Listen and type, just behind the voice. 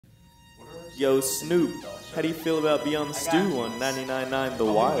Yo, Snoop, how do you feel about being on the stew on 99.9 The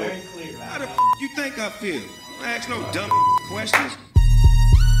Wild? How the you think I feel? I ask no dumb questions.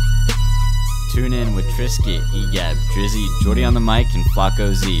 Tune in with Trisket, Egab, Drizzy, Jordy on the mic, and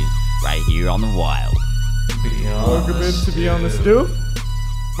Flacco Z, right here on The Wild. Welcome in to Beyond the Stew.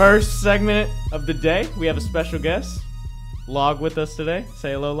 First segment of the day, we have a special guest. Log with us today.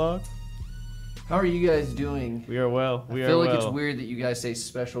 Say hello, Log. How are you guys doing? We are well. I feel like it's weird that you guys say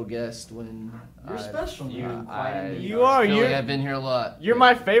special guest when You're special. You are. feel like I've been here a lot. You're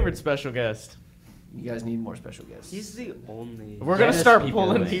my favorite special guest. You guys need more special guests. He's the only. We're gonna start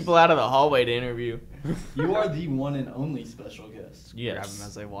pulling people out of the hallway to interview. You are the one and only special guest. Yes. Grab him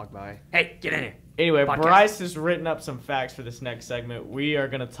as they walk by. Hey, get in here. Anyway, Podcast. Bryce has written up some facts for this next segment. We are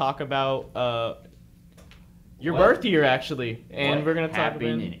gonna talk about your birth year, actually, and we're gonna talk about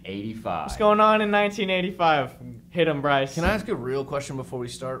happened in '85. what's going on in 1985. Hit him, Bryce. Can I ask a real question before we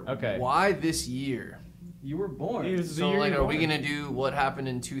start? Okay. Why this year? You were born. It was the So, year like, you are were we born. gonna do what happened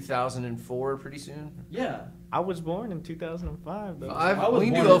in 2004 pretty soon? Yeah. I was born in 2005, though. Five? I was We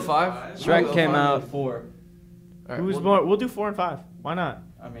can born do in 05. Shrek came out 4. All right, Who was we'll- born? We'll do 4 and 5. Why not?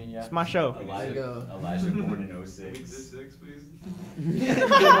 I mean, yeah. It's my show. There you go. Elijah born in '06.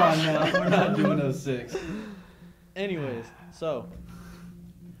 Come on now. We're not doing 06. Anyways, so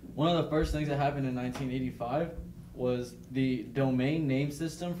one of the first things that happened in 1985 was the domain name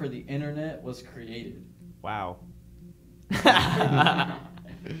system for the internet was created. Wow.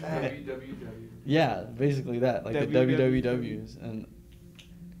 Yeah, basically that, like the wwws and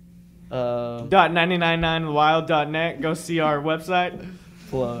 .999wild.net. Go see our website.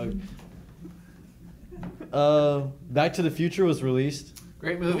 plug. Back to the Future was released.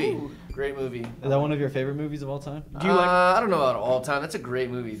 Great movie. Great movie. Is that one of your favorite movies of all time? Do you like? I don't know about all time. That's a great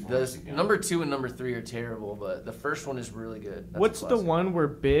movie. Number 2 and number 3 are terrible, but the first one is really good. That's a What's the classic. one where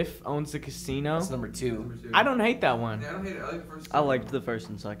Biff owns the casino? That's number 2. I don't hate that one. I don't hate it. I like the first. I liked the first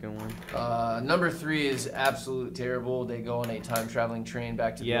and second one. Number 3 is absolute terrible. They go on a time traveling train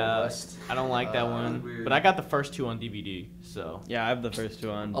back to the Yeah, Old West. I don't like that one. weird. But I got the first 2 on DVD. So Yeah, I have the first two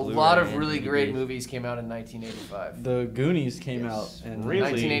on. A Blu-ray lot of and really DVD. great movies came out in 1985. The Goonies came Yes. out in Really?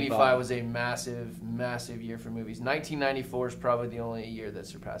 1985 was a massive year for movies. 1994 is probably the only year that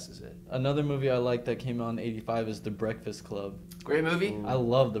surpasses it. Another movie I like that came out in 85 is The Breakfast Club. Great movie. I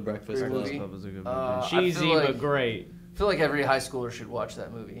love The Breakfast Great Club. movie. That was a good movie. I cheesy feel like- but great. I feel like every high schooler should watch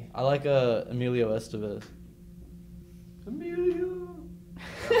that movie. I like Emilio Estevez.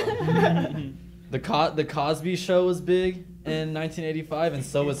 The Cosby Show was big in 1985, and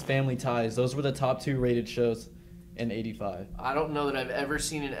so was Family Ties. Those were the top 2 rated shows in 85. I don't know that I've ever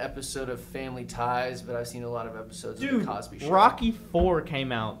seen an episode of Family Ties, but I've seen a lot of episodes of Dude, The Cosby Show. Rocky 4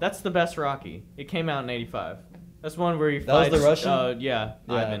 came out. That's the best Rocky. It came out in 85. That's one where he That was fights. the Russian? Yeah,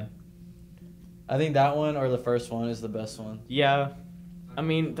 Yeah. Ivan. I think that one or the first one is the best one. Yeah. I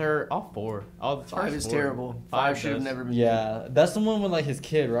mean, they're all 4. All the 5 first is 4. terrible. 5 should have does. never been. Yeah, that's the one with like his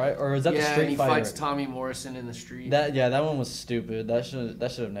kid, right? Or is that the Yeah, Street and he Fighter? fights Tommy Morrison in the street. That one was stupid. That should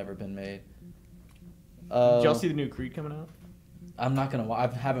have never been made. Did y'all see the new Creed coming out? I'm not gonna. I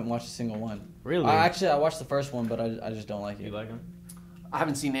haven't watched a single one. Really? I watched the first one, but I just don't like it. You like them? I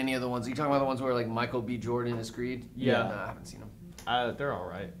haven't seen any of the ones. Are you talking about the ones where like Michael B. Jordan is Creed? Yeah. No, I haven't seen them. They're all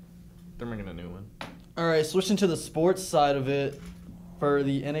right. They're making a new one. All right, switching to the sports side of it, for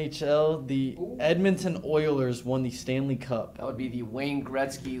the NHL, the Edmonton Oilers won the Stanley Cup. That would be the Wayne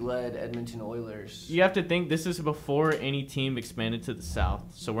Gretzky-led Edmonton Oilers. You have to think this is before any team expanded to the south,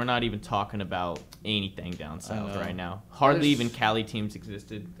 so we're not even talking about anything down south know. right now. Hardly There's- even Cali teams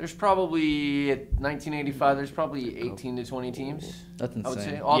existed. There's probably, at 1985, there's probably 18 to 20 teams. That's insane. I would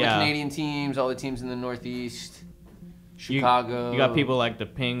say. All Yeah. the Canadian teams, all the teams in the Northeast, You- Chicago. You got people like the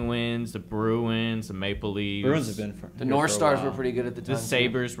Penguins, the Bruins, the Maple Leafs. Bruins have been for The here North for a Stars while. were pretty good at the time. The too.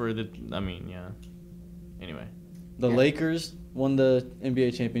 Sabres were the. I mean, yeah. Anyway. The Yeah. Lakers won the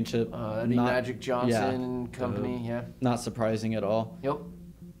NBA championship. That'd be Not- Magic Johnson yeah. and company, yeah. Not surprising at all. Yep.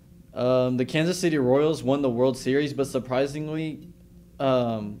 The Kansas City Royals won the World Series, but surprisingly,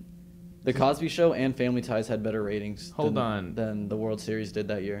 the Cosby Show and Family Ties had better ratings. Hold on. Than the World Series did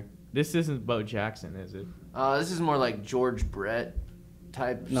that year. This isn't Bo Jackson, is it? This is more like George Brett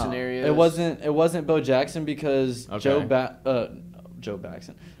type No, scenarios. it wasn't Bo Jackson because Okay. Joe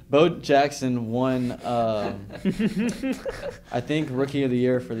Jackson. Bo Jackson won, I think, Rookie of the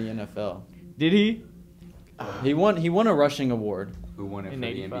Year for the NFL. Did he? He won a rushing award. Who won it In for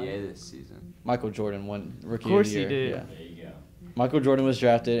 85? the NBA this season? Michael Jordan won Rookie Of course of the Year. he did. Yeah. There you go. Michael Jordan was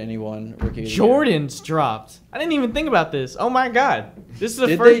drafted and he won Rookie of the Year. Jordans dropped. I didn't even think about this. Oh my God. This is the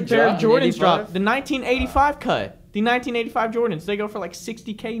Did first they pair of drop in Jordans 85? dropped. The 1985 cut. The 1985 Jordans. They go for like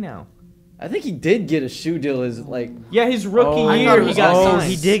 $60K now. I think he did get a shoe deal. Is like Yeah, his rookie I thought year it he was got all-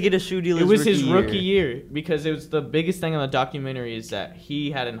 signed. he did get a shoe deal. It was his year. rookie year because it was the biggest thing on the documentary is that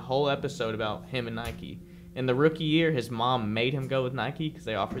he had a whole episode about him and Nike. In the rookie year, his mom made him go with Nike because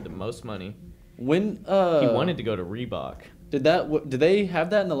they offered the most money. when He wanted to go to Reebok. Did they have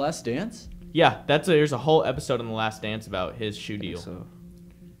that in The Last Dance? Yeah, there's a whole episode in The Last Dance about his shoe deal. So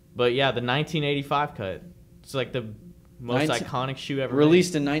But yeah, the 1985 cut. It's like the most 19 iconic shoe ever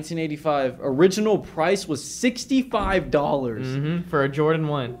Released in 1985. Original price was $65. For a Jordan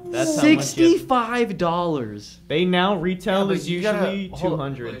 1. That's how much you have- $65. They now retail but is you gotta- usually hold-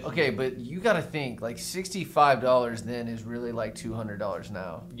 200. Okay, but you gotta think like $65 then is really like $200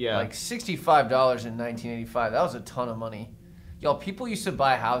 now. Yeah. Like $65 in 1985, that was a ton of money. Y'all, people used to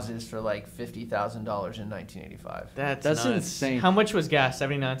buy houses for like $50,000 in 1985. That's That's nuts. insane. How much was gas?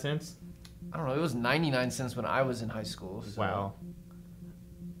 79 cents? I don't know. It was 99 cents when I was in high school. So. Wow.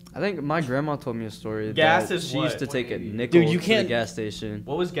 I think my grandma told me a story. Gas that is she what? used to take a nickel you to can't- the gas station.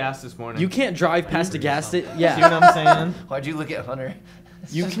 What was gas this morning? You can't drive past a gas station. See what Yeah. I'm saying? Why'd you look at Hunter?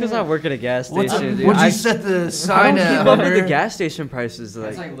 Just because I work at a gas What's station, dude. what'd you I set the I sign don't at, keep up with Hunter? the gas station prices.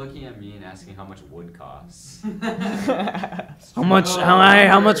 It's Like, like looking at me and asking how much wood costs. how much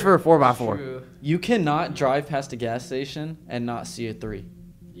for a 4x4? True. You cannot drive past a gas station and not see a 3.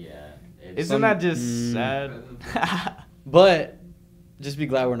 Yeah. Isn't that just sad? But just be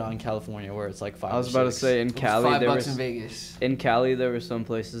glad we're not in California where it's like 5. I was about to say in It was Cali $5 there in was Vegas. in Cali there were some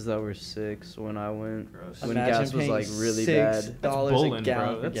places that were 6 when I went. Gross. When Imagine gas was paying like really bad. $6 Bulling, a gallon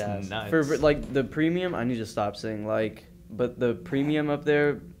bro. for That's gas. nuts. For like the premium, I need to stop saying like, but the premium up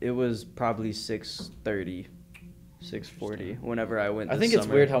there it was probably 630, 640 whenever I went. I this think it's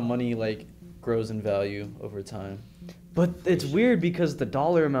summer. weird how money like grows in value over time. But it's weird because the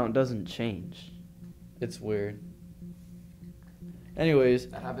dollar amount doesn't change. It's weird. Anyways,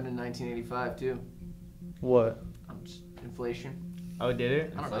 That happened in 1985 too. what? Inflation. Oh, did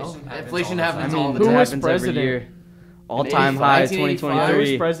it? I don't Inflation know. happens Inflation all the happens time. all the Who time. was happens president? every year. All In time high 1985? Who was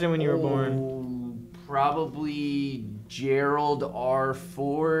 2023. president when you were born? Oh, probably Gerald R.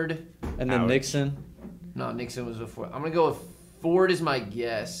 Ford. And then Ouch. Nixon. No, Nixon was before. I'm gonna go with Ford is my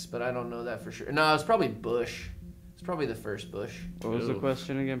guess, but I don't know that for sure. No, it was probably Bush. It's probably the first Bush. What was the Oof.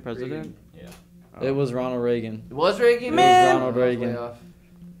 question again, President? Yeah. Oh. It was Ronald Reagan. It was Reagan. Man! It was Ronald Reagan. way off.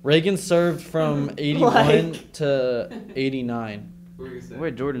 Reagan served from 81 to 89.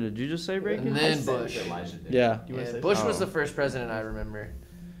 Wait, Jordan, did you just say Reagan? And then Bush. Yeah. You wanna Yeah, say Bush was something? the first president I remember.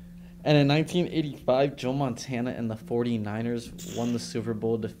 And in 1985, Joe Montana and the 49ers won the Super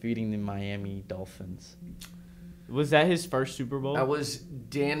Bowl, defeating the Miami Dolphins. Was that his first Super Bowl? That was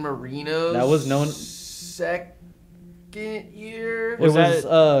Dan Marino's That was known- second year. It Was was,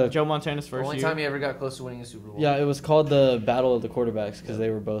 that Joe Montana's The first only year? time he ever got close to winning a Super Bowl. yeah, it was called the Battle of the Quarterbacks because they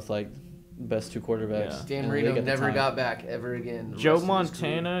were both like best 2 quarterbacks. Yeah. Dan in the Marino league at the never time. got back ever again. the Joe rest of his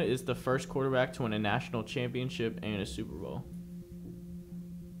career. Montana is the first quarterback to win a national championship and a Super Bowl.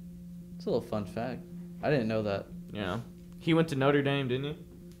 It's a little fun fact. I didn't know that. Yeah. He went to Notre Dame, didn't he?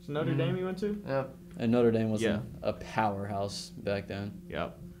 Was it Notre Dame he went to? Yeah, And Notre Dame was Yeah. a powerhouse back then.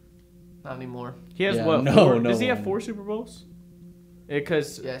 Yep. not anymore. He has Yeah, what? no, 4? no Does he have one. 4 Super Bowls?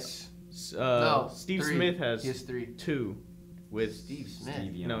 Because Yes. No. Steve 3. Smith has He has 3. 2 with Steve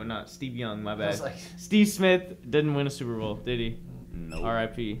Smith. No, not Steve Young. My I bad. was like, Steve Smith didn't win a Super Bowl, did he? Nope.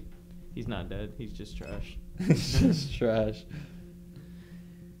 R.I.P. He's not dead. He's just trash. It's just trash.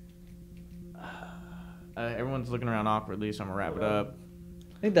 Everyone's looking around awkwardly, so I'm gonna wrap it up.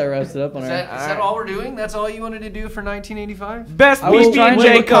 I think that wraps it up on is our. that all we're doing? That's all you wanted to do for 1985? Best I was BB trying and to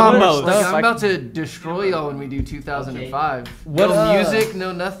J look up combos. Like, stuff. I'm about to destroy y'all when we do 2005. What, no music,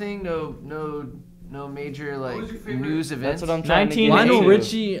 no nothing, no major like news events. That's what I'm trying to get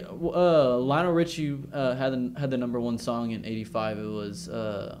 1980. Lionel Richie had the number 1 song in '85. It was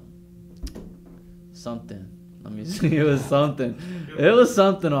something. Let me see. It was something. It was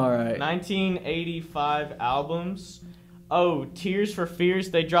something. All right. 1985 albums. Oh, Tears for Fears.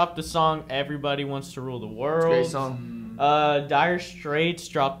 They dropped the song "Everybody Wants to Rule the World." Great song. Dire Straits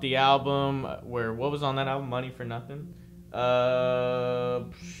dropped the album. What was on that album? Money for Nothing.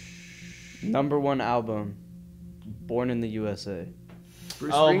 Number 1 album, Born in the USA.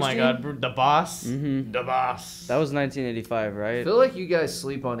 Bruce Oh my Springsteen? God, The Boss. Mm-hmm. The Boss. That was 1985, I right? feel like you guys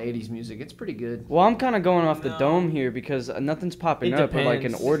sleep on 80s music. It's pretty good. Well, I'm kind of going off the dome here because nothing's popping It up or like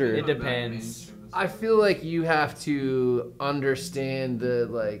in depends. order. It depends. I feel like you have to understand the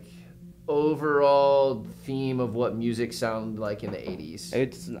like overall theme of what music sounded like in the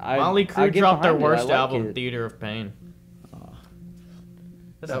 80s. Molly I Crew get dropped their behind it. I worst like album, it. Theater of Pain.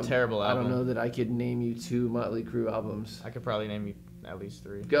 That's That- a terrible I album. don't know that I could name you 2 Motley Crue albums. I could probably name you at least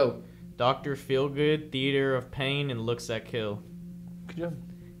 3. Go. Dr. Feelgood, Theater of Pain, and Looks That Kill. Good job.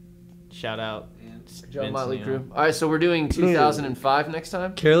 Shout out. Good job, Vince Motley Neil. Crue. All right, so we're doing 2005 next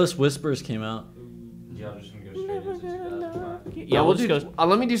time. Careless Whispers came out. Yeah, I'm just gonna go straight into 2005. Yeah, we'll just go.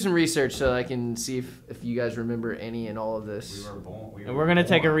 Let me do some research so I can see if you guys remember any and all of this. We were born. And we're gonna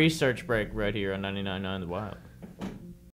take a research break right here on 99.9 The Wild.